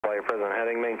fly your present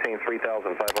heading, maintain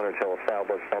 3,500 till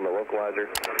established on the localizer.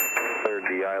 Cleared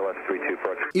the ILS 32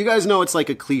 approach. You guys know it's like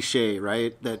a cliche,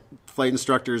 right? That flight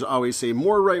instructors always say,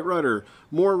 more right rudder,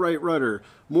 more right rudder,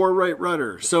 more right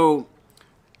rudder. So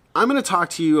I'm going to talk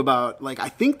to you about, like, I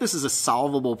think this is a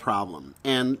solvable problem.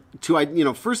 And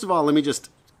first of all, let me just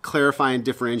clarify and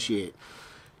differentiate.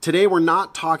 Today, we're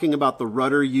not talking about the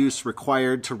rudder use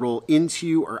required to roll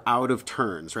into or out of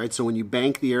turns, right? So when you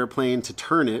bank the airplane to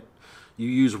turn it, you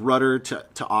use rudder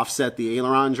to offset the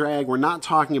aileron drag. We're not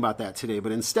talking about that today,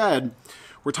 but instead,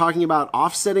 we're talking about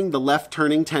offsetting the left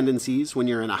turning tendencies when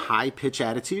you're in a high pitch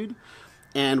attitude.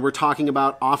 And we're talking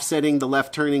about offsetting the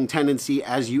left turning tendency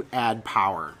as you add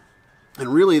power.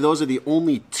 And really, those are the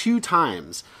only two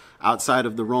times outside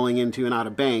of the rolling into and out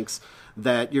of banks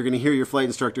that you're going to hear your flight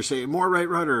instructor say, more right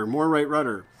rudder, more right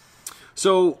rudder.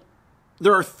 So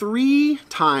there are 3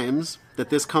 times that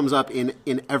this comes up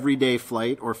in everyday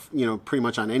flight, or pretty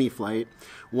much on any flight.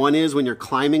 One is when you're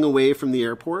climbing away from the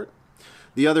airport.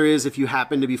 The other is if you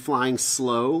happen to be flying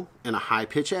slow in a high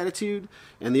pitch attitude.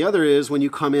 And the other is when you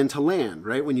come in to land,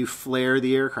 right? When you flare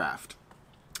the aircraft.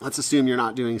 Let's assume you're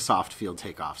not doing soft field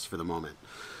takeoffs for the moment.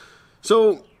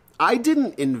 So I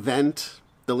didn't invent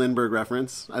the Lindbergh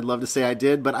reference. I'd love to say I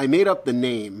did, but I made up the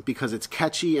name because it's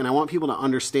catchy and I want people to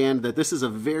understand that this is a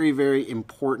very, very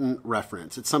important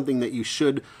reference. It's something that you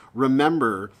should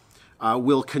remember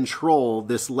will control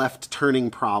this left turning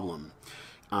problem.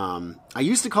 I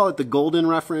used to call it the Golden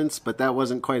reference, but that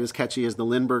wasn't quite as catchy as the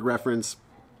Lindbergh reference.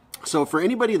 So for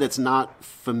anybody that's not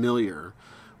familiar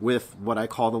with what I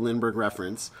call the Lindbergh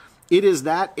reference, it is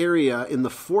that area in the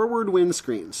forward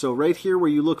windscreen. So right here where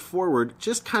you look forward,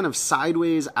 just kind of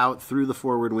sideways out through the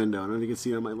forward window. I don't know if you can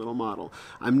see it on my little model.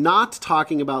 I'm not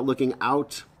talking about looking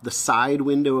out the side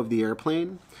window of the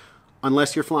airplane,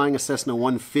 unless you're flying a Cessna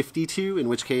 152, in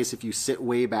which case if you sit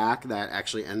way back, that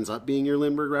actually ends up being your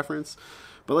Lindbergh reference.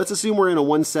 But let's assume we're in a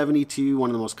 172, one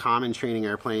of the most common training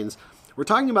airplanes. We're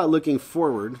talking about looking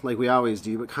forward, like we always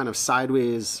do, but kind of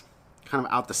sideways, kind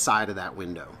of out the side of that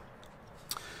window.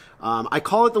 I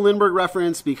call it the Lindbergh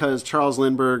reference because Charles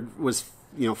Lindbergh was,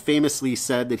 famously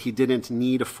said that he didn't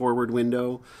need a forward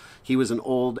window. He was an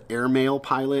old airmail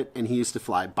pilot, and he used to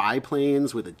fly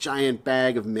biplanes with a giant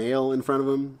bag of mail in front of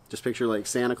him. Just picture like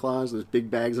Santa Claus, those big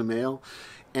bags of mail.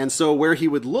 And so where he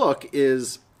would look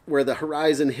is where the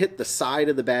horizon hit the side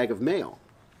of the bag of mail.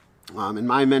 And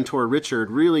my mentor, Richard,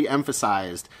 really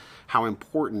emphasized how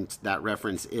important that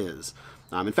reference is.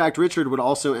 In fact, Richard would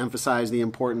also emphasize the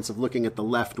importance of looking at the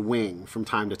left wing from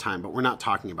time to time, but we're not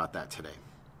talking about that today.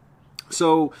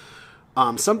 So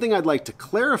something I'd like to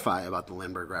clarify about the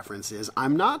Lindbergh reference is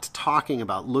I'm not talking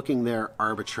about looking there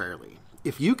arbitrarily.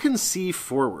 If you can see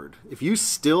forward, if you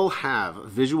still have a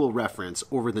visual reference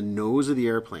over the nose of the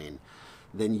airplane,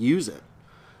 then use it.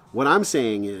 What I'm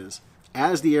saying is,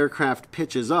 as the aircraft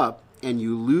pitches up and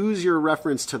you lose your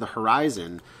reference to the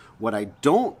horizon, what I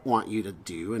don't want you to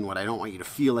do, and what I don't want you to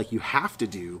feel like you have to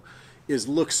do, is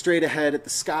look straight ahead at the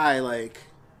sky like,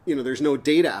 there's no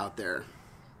data out there.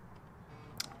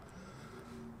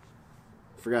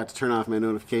 Forgot to turn off my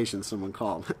notifications, someone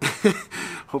called.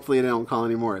 Hopefully they don't call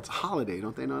anymore. It's a holiday,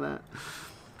 don't they know that?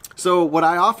 So what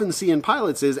I often see in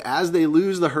pilots is as they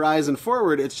lose the horizon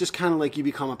forward, it's just kind of like you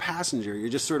become a passenger. You're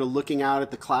just sort of looking out at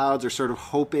the clouds or sort of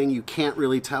hoping. You can't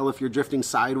really tell if you're drifting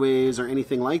sideways or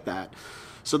anything like that.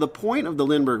 So the point of the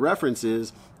Lindbergh reference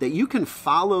is that you can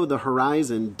follow the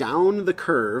horizon down the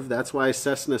curve. That's why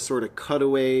Cessna sort of cut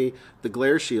away the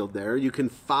glare shield there. You can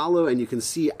follow and you can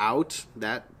see out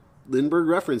that Lindbergh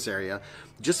reference area.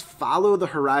 Just follow the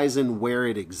horizon where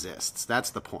it exists.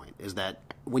 That's the point, is that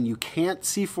when you can't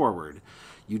see forward,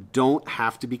 you don't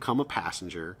have to become a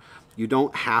passenger. You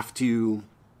don't have to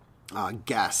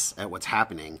guess at what's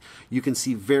happening. You can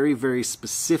see very, very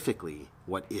specifically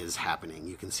what is happening.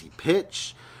 You can see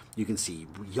pitch, you can see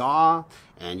yaw,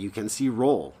 and you can see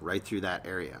roll right through that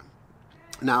area.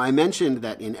 Now, I mentioned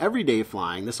that in everyday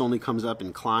flying, this only comes up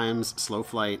in climbs, slow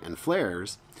flight, and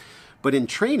flares. But in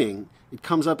training, it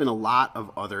comes up in a lot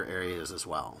of other areas as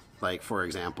well. Like, for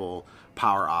example,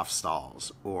 power off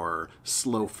stalls or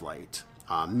slow flight,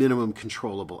 minimum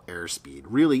controllable airspeed.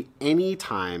 Really, any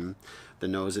time the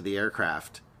nose of the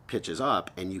aircraft pitches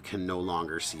up and you can no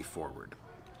longer see forward.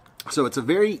 So it's a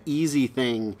very easy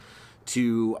thing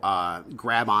to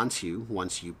grab onto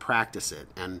once you practice it.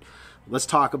 And let's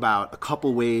talk about a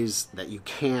couple ways that you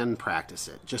can practice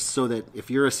it, just so that if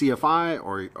you're a CFI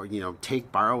or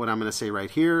borrow what I'm going to say right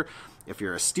here. If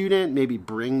you're a student, maybe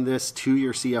bring this to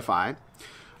your CFI.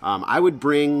 I would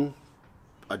bring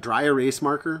a dry erase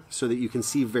marker so that you can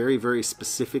see very, very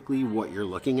specifically what you're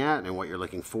looking at and what you're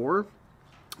looking for.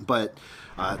 But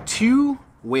two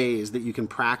ways that you can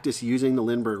practice using the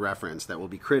Lindbergh reference that will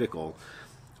be critical.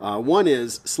 One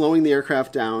is slowing the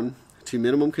aircraft down to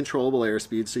minimum controllable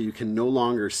airspeed so you can no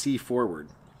longer see forward.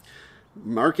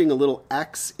 Marking a little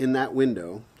X in that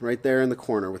window right there in the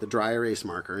corner with a dry erase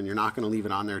marker, and you're not going to leave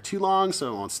it on there too long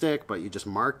so it won't stick, but you just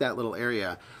mark that little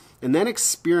area and then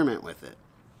experiment with it.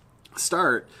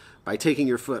 Start by taking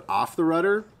your foot off the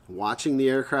rudder, watching the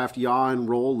aircraft yaw and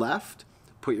roll left,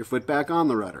 put your foot back on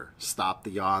the rudder, stop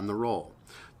the yaw and the roll.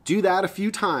 Do that a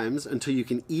few times until you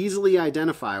can easily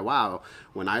identify, wow,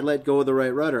 when I let go of the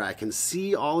right rudder, I can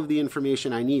see all of the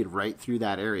information I need right through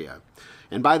that area.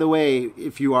 And by the way,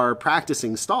 if you are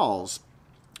practicing stalls,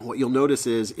 what you'll notice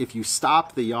is if you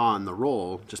stop the yaw and the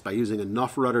roll just by using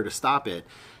enough rudder to stop it,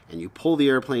 and you pull the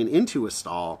airplane into a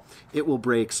stall, it will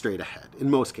brake straight ahead.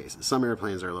 In most cases. Some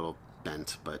airplanes are a little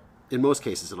bent, but in most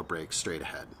cases it'll brake straight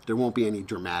ahead. There won't be any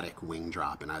dramatic wing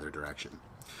drop in either direction.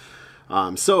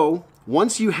 So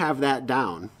once you have that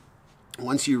down,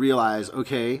 once you realize,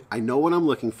 okay, I know what I'm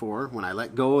looking for. When I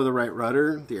let go of the right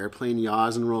rudder, the airplane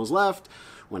yaws and rolls left.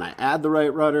 When I add the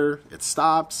right rudder, it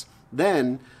stops.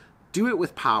 Then do it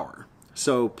with power.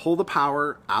 So pull the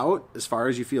power out as far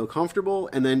as you feel comfortable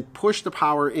and then push the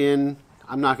power in.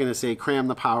 I'm not going to say cram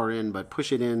the power in, but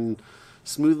push it in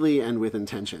smoothly and with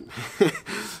intention.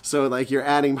 So like you're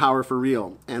adding power for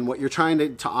real. And what you're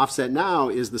trying to offset now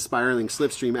is the spiraling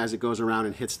slipstream as it goes around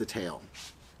and hits the tail.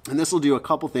 And this will do a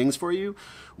couple things for you.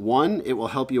 One, it will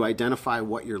help you identify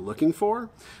what you're looking for.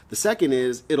 The second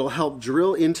is it'll help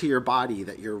drill into your body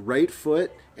that your right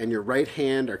foot and your right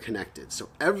hand are connected. So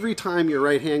every time your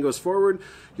right hand goes forward,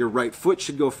 your right foot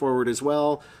should go forward as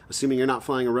well. Assuming you're not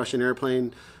flying a Russian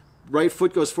airplane, right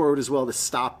foot goes forward as well to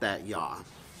stop that yaw.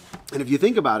 And if you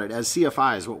think about it, as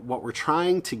CFIs, what we're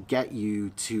trying to get you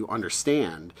to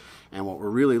understand and what we're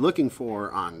really looking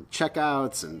for on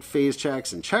checkouts and phase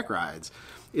checks and check rides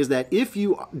is that if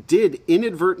you did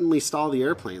inadvertently stall the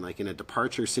airplane, like in a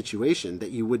departure situation,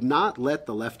 that you would not let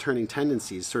the left turning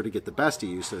tendencies sort of get the best of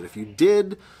you, so that if you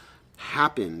did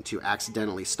happen to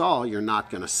accidentally stall, you're not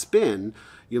going to spin,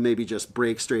 you'll maybe just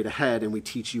brake straight ahead, and we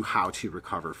teach you how to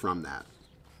recover from that.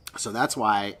 So that's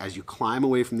why as you climb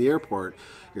away from the airport,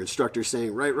 your instructor's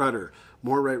saying right rudder,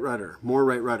 more right rudder, more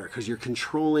right rudder, because you're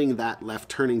controlling that left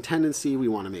turning tendency. We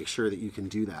want to make sure that you can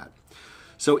do that.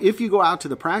 So if you go out to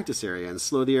the practice area and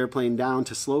slow the airplane down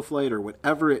to slow flight or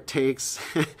whatever it takes,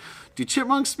 do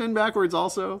chipmunks spin backwards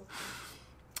also?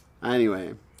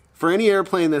 Anyway, for any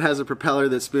airplane that has a propeller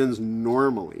that spins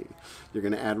normally, you're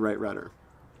going to add right rudder.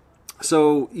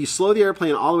 So you slow the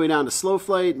airplane all the way down to slow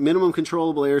flight, minimum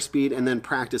controllable airspeed, and then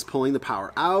practice pulling the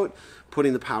power out,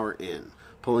 putting the power in,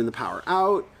 pulling the power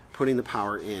out, putting the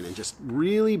power in, and just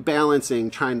really balancing,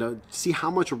 trying to see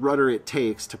how much rudder it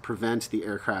takes to prevent the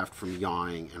aircraft from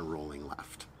yawing and rolling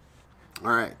left.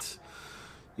 All right.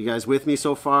 You guys with me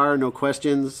so far? No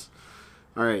questions?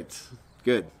 All right.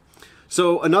 Good.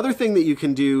 So another thing that you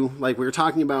can do, like we were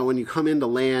talking about when you come into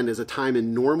land, is a time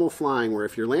in normal flying where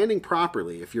if you're landing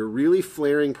properly, if you're really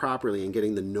flaring properly and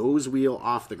getting the nose wheel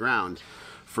off the ground,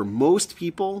 for most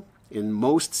people in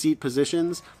most seat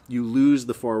positions, you lose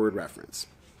the forward reference.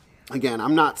 Again,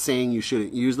 I'm not saying you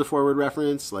shouldn't use the forward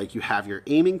reference. Like, you have your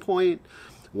aiming point.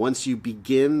 Once you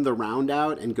begin the round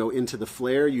out and go into the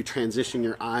flare, you transition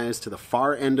your eyes to the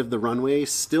far end of the runway,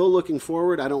 still looking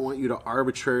forward. I don't want you to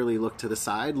arbitrarily look to the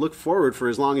side. Look forward for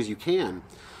as long as you can.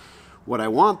 What I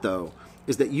want, though,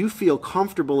 is that you feel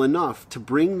comfortable enough to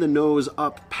bring the nose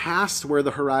up past where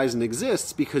the horizon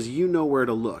exists, because you know where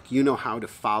to look. You know how to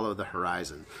follow the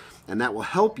horizon. And that will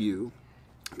help you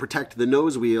protect the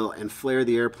nose wheel and flare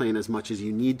the airplane as much as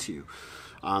you need to.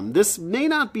 This may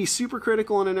not be super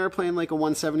critical on an airplane like a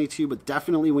 172, but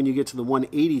definitely when you get to the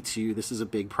 182, this is a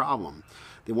big problem.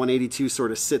 The 182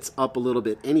 sort of sits up a little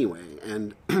bit anyway,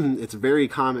 and it's very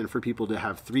common for people to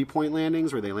have three-point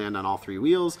landings where they land on all three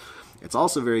wheels. It's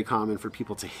also very common for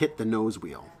people to hit the nose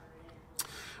wheel.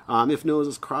 If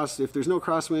there's no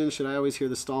crosswind, should I always hear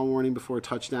the stall warning before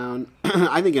touchdown?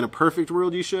 I think in a perfect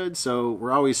world you should, so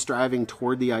we're always striving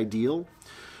toward the ideal.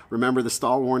 Remember, the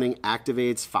stall warning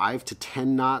activates 5 to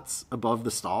 10 knots above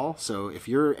the stall, so if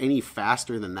you're any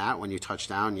faster than that when you touch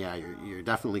down, yeah, you're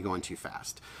definitely going too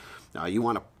fast. You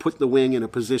want to put the wing in a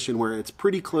position where it's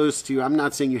pretty close to, I'm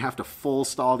not saying you have to full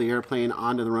stall the airplane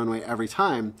onto the runway every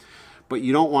time, but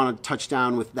you don't want to touch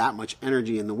down with that much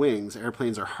energy in the wings.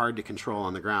 Airplanes are hard to control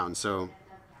on the ground. So,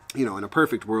 you know, in a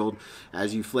perfect world,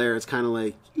 as you flare, it's kind of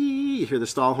like, you hear the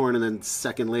stall horn, and then a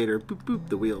second later, boop, boop,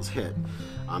 the wheels hit.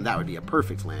 That would be a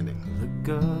perfect landing.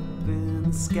 Look up in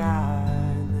the sky,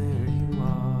 and there you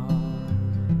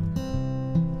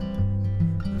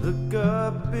Look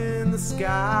up in the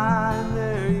sky and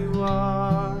there you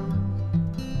are,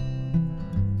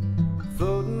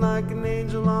 floating like an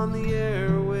angel on the air